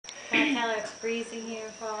Can I tell her it's freezing here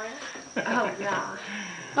in Florida? Oh, yeah.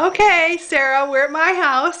 Okay, Sarah, we're at my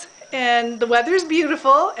house, and the weather's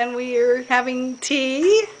beautiful, and we are having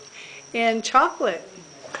tea and chocolate.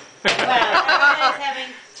 Well, everybody's having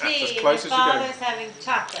tea, as and close your as you go. father's having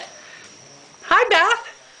chocolate. Hi, Beth.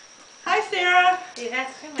 Hi, Sarah. See,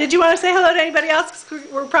 that's too much. Did you want to say hello to anybody else? 'Cause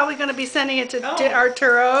we're probably going to be sending it to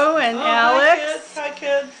Arturo and Alex. Hi,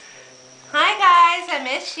 kids. Hi guys, I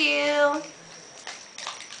miss you.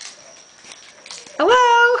 Hello.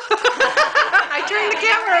 I turned the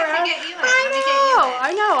camera Let me around. get you in. Let me get you in.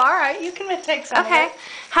 I know. All right, you can take some. Okay. Of it.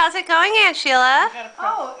 How's it going, Aunt Sheila?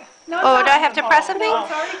 Oh, no. Oh, it's do I not. have to press something? No,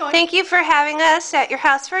 it's already going. Thank you for having us at your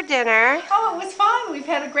house for dinner. Oh, it was fun. We've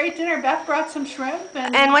had a great dinner. Beth brought some shrimp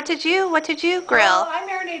And what did you grill? Well, I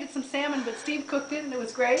marinated some salmon, but Steve cooked it and it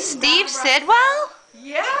was great. Steve Sidwell?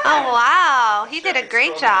 Yeah. Oh wow, he did a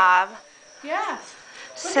great job. Yes.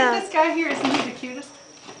 Look So at this guy here. Isn't he the cutest?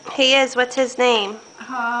 he is. What's his name?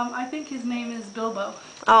 I think his name is Bilbo.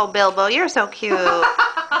 Oh, Bilbo, you're so cute.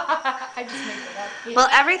 I just made it up. Well,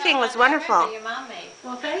 everything was wonderful. Your mom made.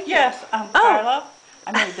 Well, thank you. Yes, Carla.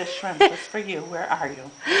 I made this shrimp just for you. Where are you?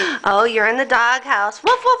 Oh, you're in the doghouse.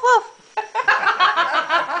 Woof woof woof.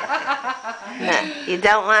 You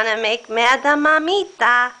don't want to make mad the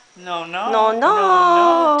mamita. No, no. No,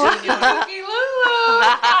 no. No.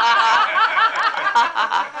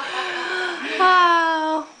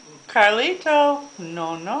 Wow. Carlito.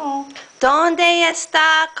 No, no. ¿Dónde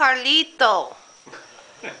está Carlito?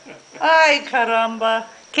 Ay, caramba.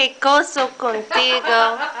 Qué coso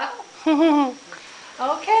contigo.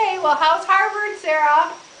 Okay, well, how's Harvard,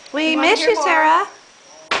 Sarah? We You wanna miss hear you, more? Sarah.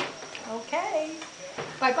 Okay.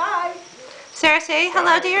 Bye-bye. Sarah, say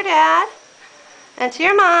hello to your dad, and to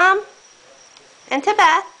your mom, and to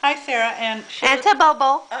Beth, Hi, Sarah. And Sheila. and to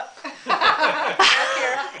Bobo.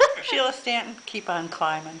 Sheila Stanton, keep on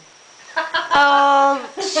climbing. Oh,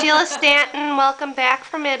 Sheila Stanton, welcome back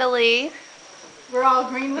from Italy. We're all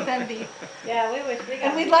green with envy. Yeah, we wish we got.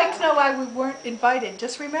 And we'd like to know why we weren't invited.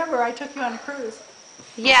 Just remember, I took you on a cruise.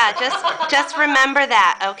 Yeah, just remember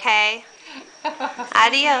that, okay?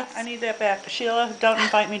 Adios. I need that back. Sheila, don't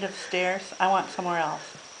invite me to the stairs. I want somewhere else.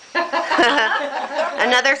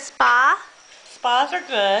 Another spa? Spas are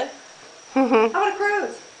good. How about a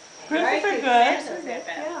cruise? Cruises are good.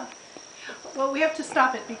 Yeah. Well, we have to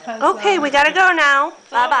stop it because... Okay, we gotta go now.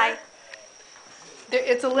 Bye-bye.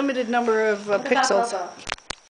 It's a limited number of pixels.